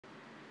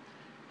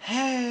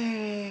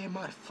Hey,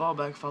 my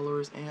fallback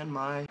followers and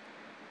my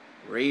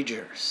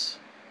ragers.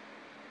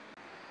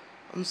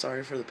 I'm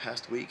sorry for the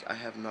past week. I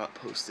have not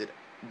posted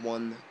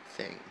one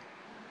thing.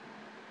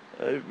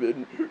 I've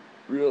been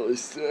really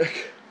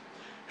sick.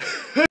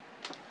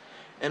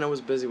 And I was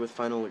busy with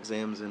final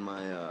exams in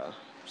my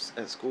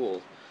at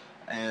school.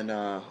 And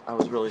I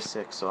was really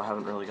sick, so I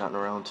haven't really gotten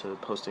around to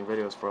posting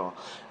videos for all.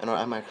 And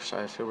I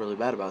feel really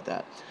bad about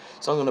that.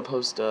 So I'm going to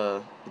post,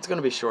 it's going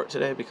to be short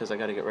today because I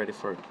got to get ready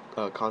for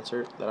a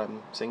concert that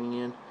I'm singing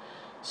in.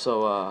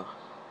 So,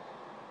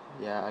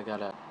 yeah, I got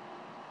to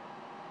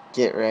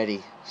get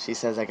ready. She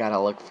says I got to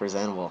look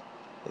presentable.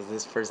 Is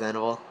this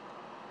presentable?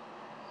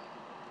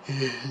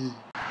 I'm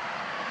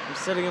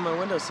sitting in my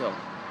windowsill.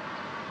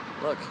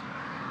 Look,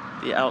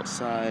 the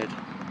outside.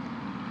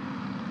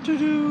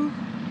 Doo-doo.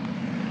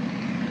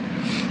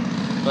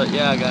 But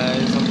yeah,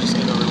 guys, I'm just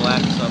gonna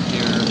relax up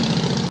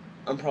here.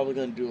 I'm probably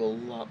gonna do a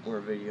lot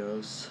more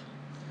videos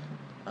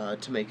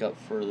to make up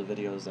for the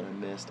videos that I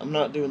missed. I'm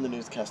not doing the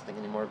newscasting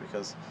anymore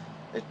because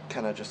it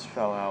kind of just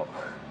fell out.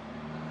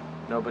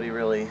 Nobody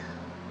really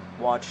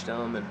watched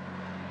them, and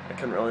I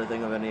couldn't really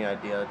think of any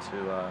idea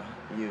to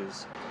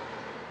use.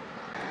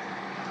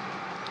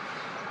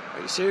 Are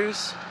you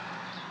serious?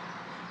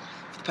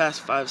 For the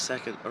past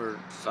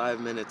 5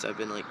 minutes, I've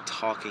been like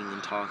talking,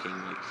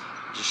 like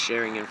just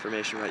sharing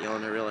information right now,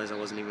 and I realized I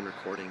wasn't even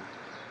recording.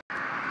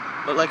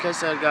 But like I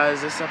said,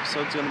 guys, this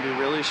episode's gonna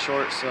be really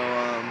short, so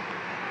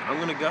I'm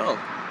gonna go.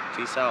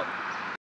 Peace out.